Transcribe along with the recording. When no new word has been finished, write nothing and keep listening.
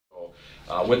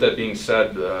With that being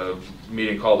said,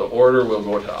 meeting called to order. We'll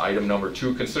go to item number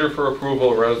 2. Consider for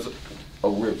approval a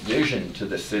revision to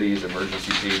the city's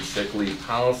emergency paid sick leave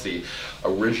policy,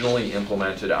 originally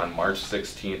implemented on March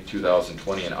 16th,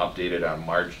 2020, and updated on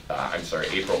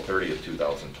April 30th,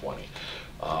 2020.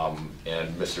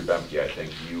 And Mr. Bemke, I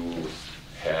think you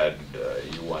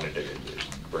wanted to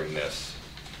bring this.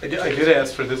 I did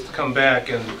ask for this to come back,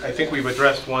 and I think we've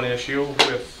addressed one issue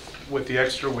with the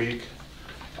extra week.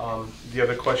 The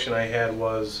other question I had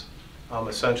was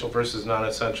essential versus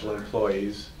non-essential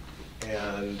employees,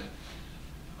 and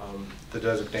the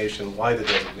designation, why the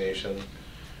designation.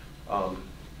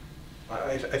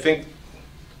 I think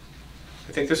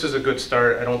this is a good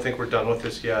start. I don't think we're done with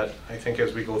this yet. I think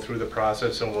as we go through the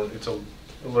process, and it's a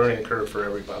learning curve for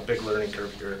everybody, a big learning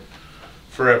curve here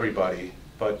for everybody.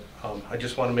 But I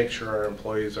just want to make sure our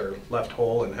employees are left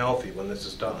whole and healthy when this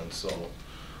is done. So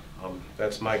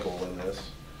that's my goal in this.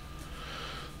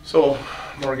 So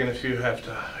Morgan, if you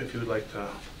would like to,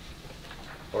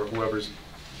 or whoever's.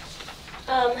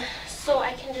 So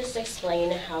I can just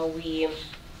explain how we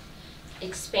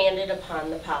expanded upon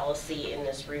the policy in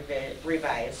this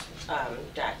revised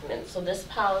document. So this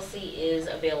policy is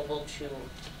available to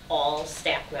all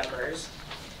staff members.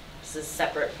 This is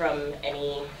separate from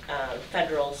any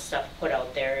federal stuff put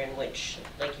out there in which,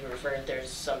 like you referred, there's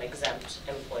some exempt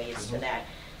employees to that.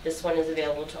 This one is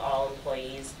available to all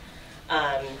employees.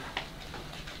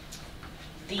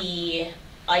 The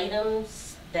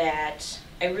items that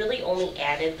I really only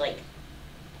added like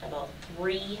about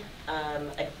 3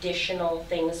 additional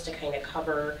things to kind of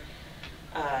cover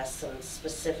some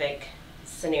specific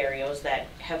scenarios that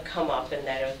have come up and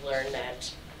that I've learned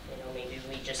that, you know, maybe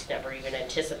we just never even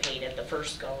anticipated the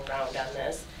first go around on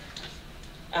this.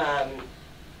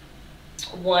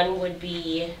 One would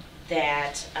be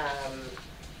that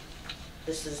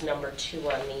this is number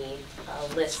 2 on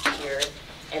the list here,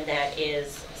 and that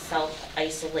is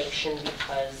self-isolation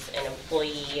because an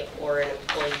employee or an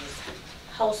employee's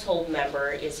household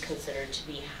member is considered to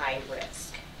be high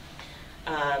risk.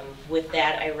 With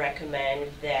that, I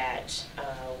recommend that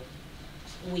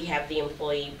we have the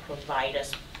employee provide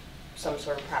us some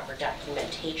sort of proper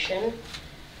documentation,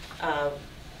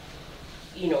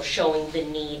 you know, showing the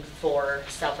need for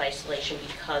self-isolation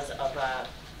because of a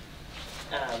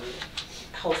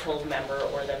household member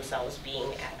or themselves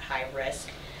being at high risk,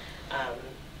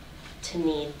 to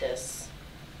need this,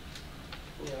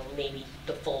 you know, maybe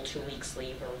the full 2 weeks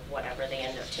leave or whatever they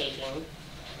end up taking.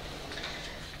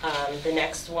 The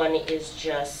next one is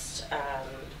just,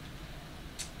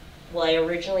 well, I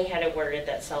originally had it worded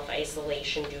that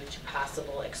self-isolation due to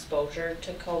possible exposure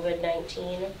to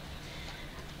COVID-19.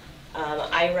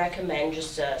 I recommend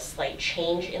just a slight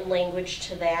change in language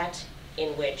to that,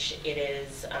 in which it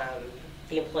is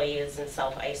the employee is in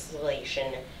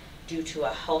self-isolation due to a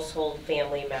household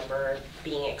family member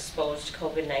being exposed to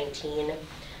COVID-19.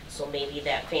 So maybe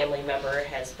that family member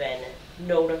has been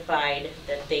notified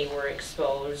that they were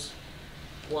exposed.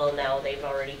 Well, now they've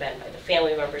already been by the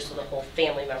family member, so the whole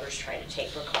family member is trying to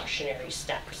take precautionary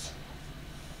steps.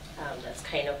 That's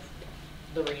kind of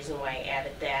the reason why I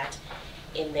added that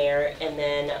in there. And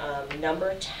then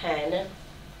number 10,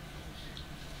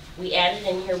 we added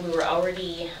in here, we were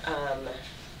already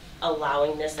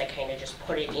allowing this. I kind of just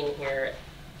put it in here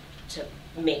to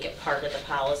make it part of the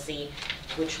policy,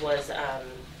 which was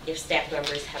if staff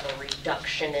members have a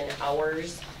reduction in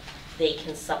hours, they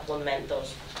can supplement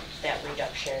that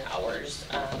reduction in hours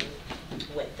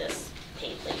with this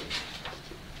paid leave.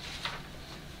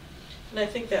 And I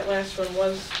think that last one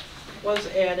was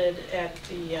added at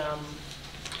the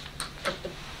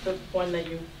one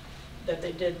that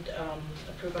they did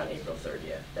approve on April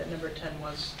 30th. That number 10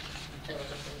 was.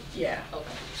 Yeah. Okay.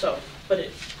 So, but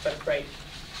right.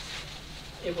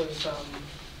 It was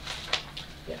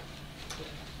yeah.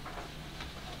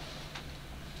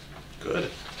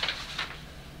 Good.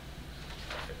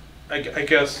 I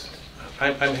guess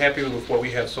I'm happy with what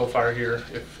we have so far here.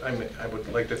 I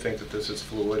would like to think that this is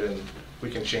fluid and we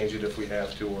can change it if we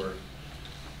have to, or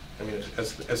I mean,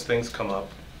 as things come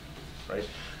up, right?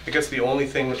 I guess the only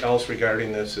thing else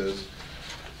regarding this is,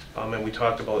 and we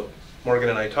talked about, Morgan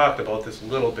and I talked about this a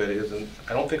little bit, is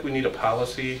I don't think we need a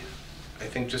policy. I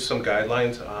think just some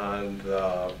guidelines on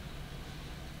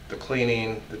the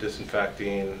cleaning, the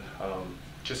disinfecting,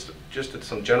 just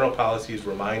some general policies,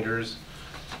 reminders,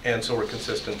 and so we're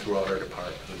consistent throughout our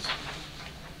departments.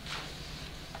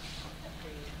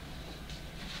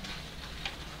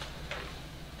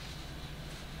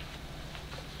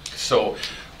 So,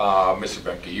 Mr.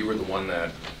 Bemke, you were the one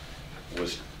that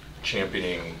was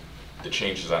championing the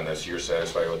changes on this, you're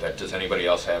satisfied with that. Does anybody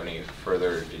else have any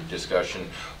further discussion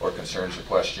or concerns or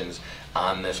questions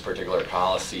on this particular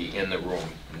policy in the room?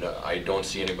 No, I don't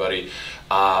see anybody.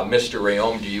 Mr.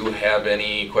 Rayom, do you have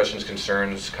any questions,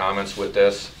 concerns, comments with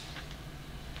this?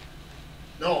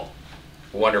 No.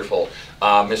 Wonderful.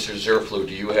 Mr. Zerflu,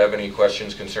 do you have any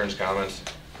questions, concerns, comments?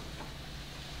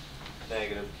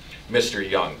 Negative. Mr.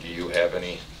 Young, do you have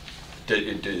any?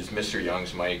 Is Mr.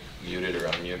 Young's mic muted or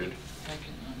unmuted?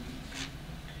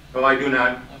 No, I do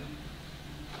not.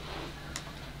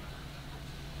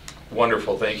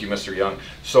 Wonderful, thank you, Mr. Young.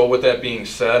 So with that being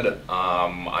said,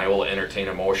 I will entertain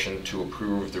a motion to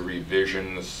approve the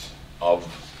revisions of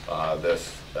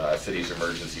this city's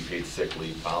emergency paid sick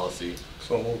leave policy.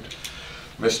 So moved.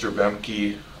 Mr.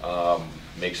 Bemke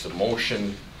makes a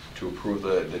motion to approve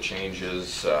the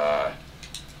changes.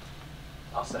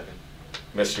 I'll second.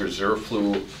 Mr.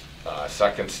 Zerflu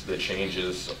seconds the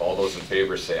changes. All those in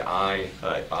favor say aye.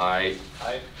 Aye. Aye.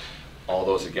 Aye. All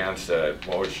those against,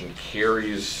 motion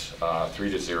carries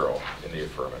 3-0 in the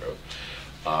affirmative.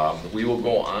 We will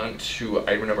go on to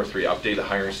item number 3, update the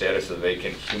hiring status of the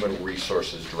vacant Human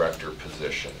Resources Director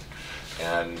position.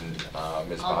 And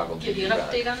Ms. I'll Boggle, give you an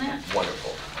update on that.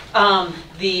 Wonderful.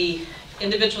 The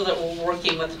individual that we're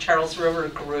working with, the Charles River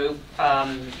Group,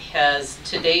 has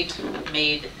to date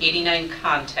made 89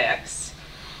 contacts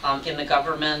in the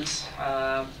government,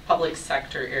 public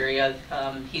sector area.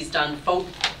 He's done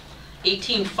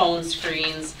 18 phone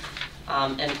screens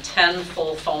and 10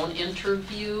 full phone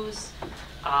interviews.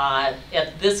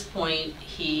 At this point,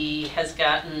 he has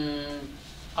gotten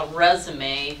a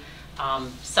resume.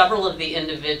 Several of the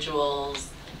individuals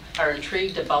are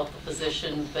intrigued about the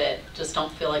position, but just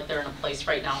don't feel like they're in a place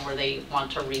right now where they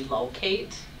want to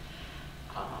relocate.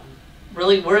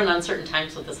 Really, we're in uncertain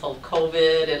times with this whole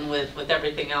COVID and with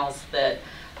everything else that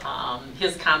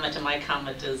his comment and my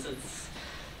comment is it's,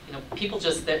 you know, people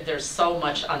just, there's so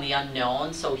much on the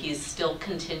unknown, so he's still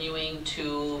continuing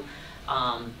to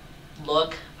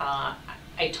look.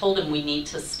 I told him we need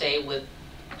to stay with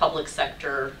public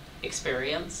sector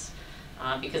experience.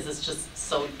 Because it's just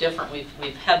so different.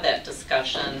 We've had that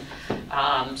discussion.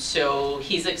 So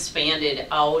he's expanded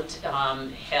out,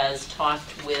 has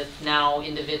talked with now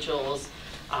individuals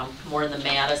more in the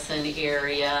Madison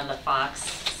area and the Fox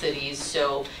cities.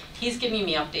 So he's giving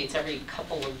me updates every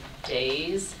couple of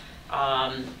days.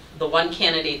 The one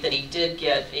candidate that he did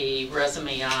get a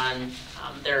resume on,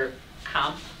 their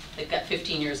comp, they've got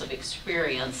 15 years of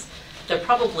experience. They're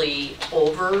probably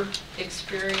over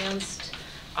experienced.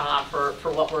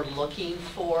 For what we're looking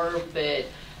for, but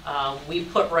we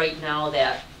put right now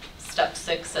that step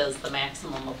 6 as the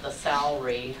maximum of the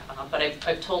salary. But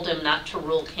I've told him not to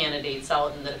rule candidates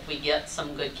out, and that if we get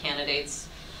some good candidates,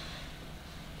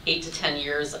 8 to 10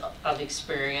 years of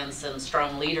experience and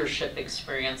strong leadership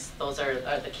experience, those are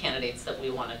the candidates that we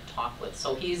want to talk with.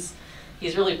 So he's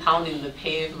really pounding the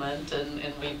pavement, and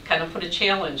we've kind of put a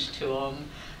challenge to him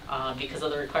because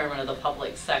of the requirement of the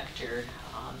public sector.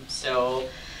 So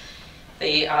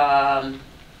they,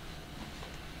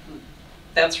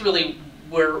 that's really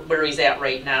where he's at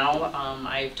right now.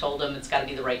 I've told him it's got to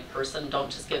be the right person. Don't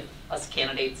just give us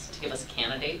candidates to give us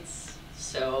candidates.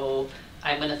 So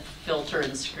I'm going to filter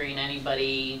and screen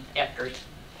anybody after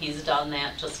he's done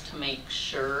that just to make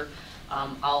sure.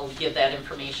 I'll give that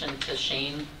information to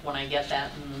Shane when I get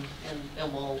that,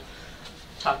 and we'll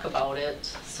talk about it.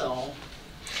 So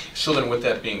then with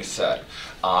that being said,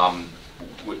 and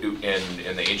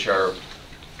the HR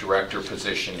director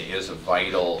position is a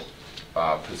vital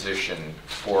position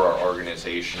for our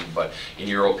organization, but in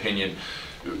your opinion,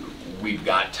 we've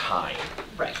got time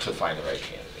Right. to find the right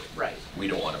candidate. Right. We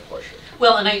don't want to push it.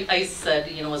 Well, and I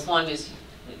said, you know, as long as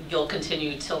you'll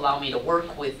continue to allow me to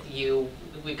work with you,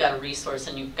 we've got a resource,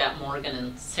 and you've got Morgan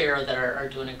and Sarah that are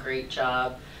doing a great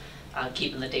job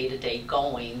keeping the day-to-day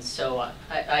going. So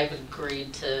I've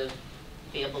agreed to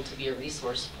be able to be a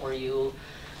resource for you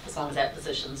as long as that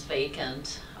position's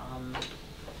vacant.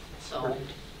 So,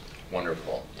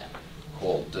 Wonderful. yeah.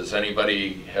 Cool. Does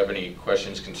anybody have any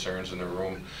questions, concerns in the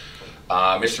room?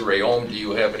 Mr. Rayom, do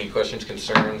you have any questions,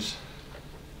 concerns?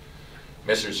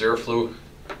 Mr. Zerflu?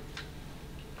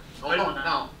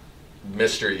 No.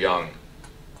 Mr. Young?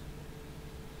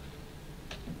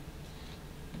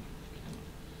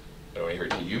 I don't hear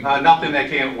it. Do you? Nothing that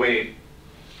can't wait.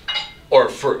 Or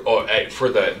for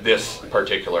this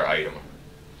particular item?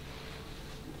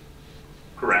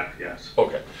 Correct, yes.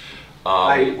 Okay.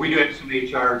 We do have some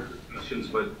HR questions,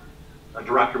 but a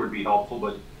director would be helpful,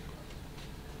 but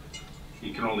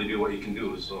he can only do what he can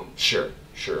do, so. Sure.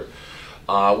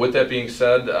 With that being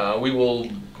said, we will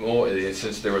go,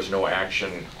 since there was no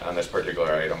action on this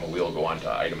particular item, we'll go on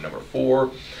to item number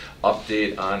 4,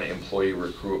 update on employee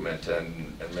recruitment. And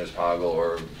Ms. Poggle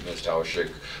or Ms. Tauschik,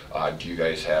 do you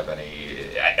guys have any,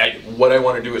 what I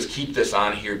want to do is keep this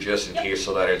on here just in case,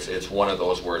 so that it's one of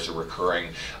those where it's a recurring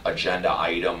agenda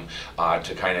item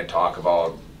to kind of talk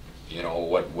about, you know,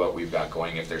 what we've got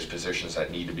going. If there's positions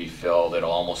that need to be filled, it'll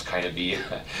almost kind of be,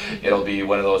 it'll be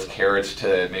one of those carrots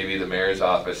to maybe the mayor's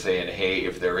office saying, hey,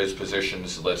 if there is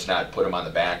positions, let's not put them on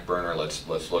the back burner, let's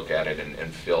look at it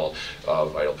and fill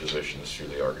vital positions through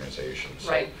the organization. So.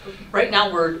 Right. Right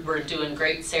now, we're doing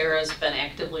great. Sarah's been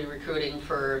actively recruiting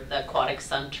for the aquatic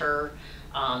center,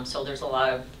 so there's a lot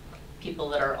of people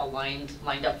that are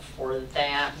lined up for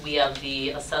that. We have the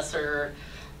assessor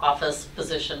office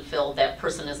position filled. That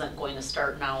person isn't going to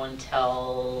start now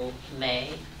until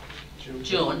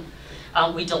June.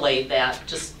 We delayed that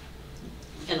just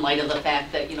in light of the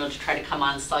fact that, you know, to try to come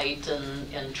on site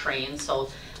and train. So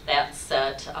that's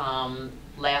set.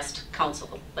 Last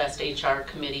HR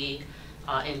committee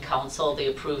in council, they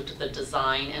approved the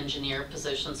design engineer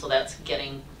position, so that's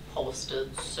getting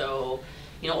posted. So,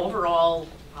 you know, overall,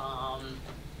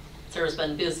 Sarah's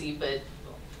been busy, but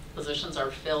positions are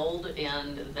filled,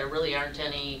 and there really aren't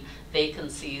any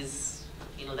vacancies,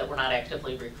 you know, that we're not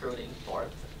actively recruiting for.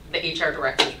 The HR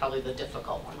director is probably the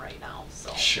difficult one right now,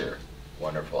 so. Sure.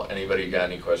 Wonderful. Anybody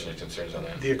got any questions or concerns on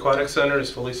that? The aquatic center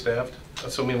is fully staffed,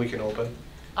 assuming we can open.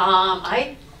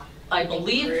 I I think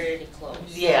believe, pretty close.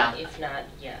 yeah. If not,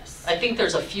 yes. I think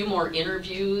there's a few more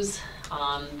interviews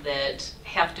that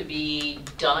have to be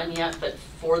done yet, but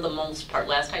for the most part,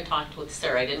 last I talked with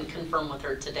Sarah, I didn't confirm with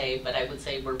her today, but I would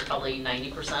say we're probably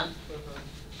 90%.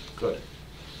 Good.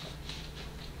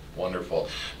 Wonderful.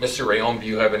 Mr. Rayom, do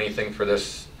you have anything for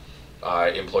this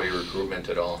employee recruitment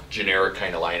at all? Generic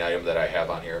kind of line item that I have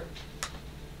on here.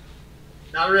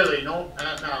 Not really, no,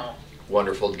 not now.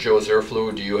 Wonderful. Joe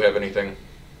Zerflu, do you have anything?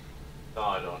 No,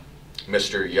 I don't.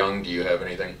 Mr. Young, do you have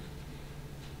anything?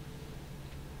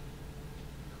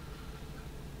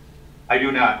 I do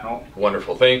not, no.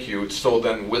 Wonderful, thank you. So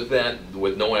then with that,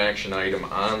 with no action item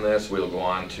on this, we'll go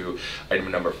on to item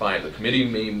number 5. The committee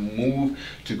may move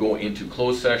to go into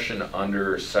closed session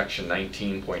under section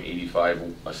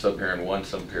 19.85, subparent 1,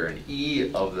 subparent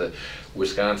E of the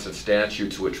Wisconsin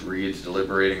statutes, which reads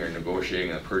deliberating or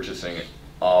negotiating the purchasing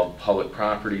of public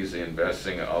properties, the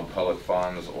investing of public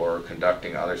funds, or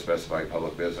conducting other specified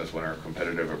public business when our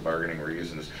competitive or bargaining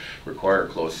reasons require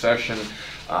closed session.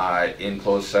 In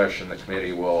closed session, the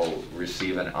committee will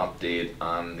receive an update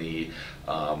on the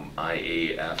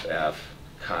IAFF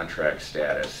contract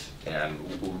status. And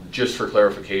just for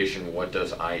clarification, what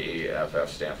does IAFF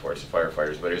stand for? It's the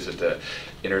firefighters, but is it the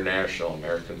International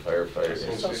American Firefighters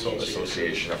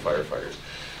Association of Firefighters?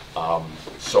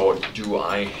 So do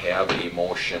I have a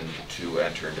motion to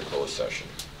enter into closed session?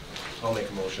 I'll make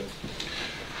a motion.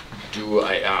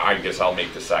 I guess I'll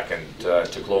make the second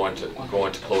to go into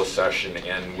closed session,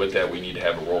 and with that we need to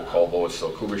have a roll call vote.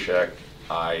 So Kubishek,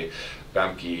 aye.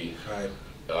 Bemke,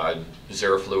 Aye.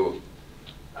 Zerflu.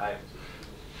 Aye.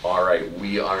 All right,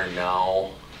 we are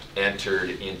now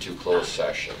entered into closed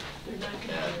session. They're not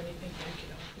gonna do anything.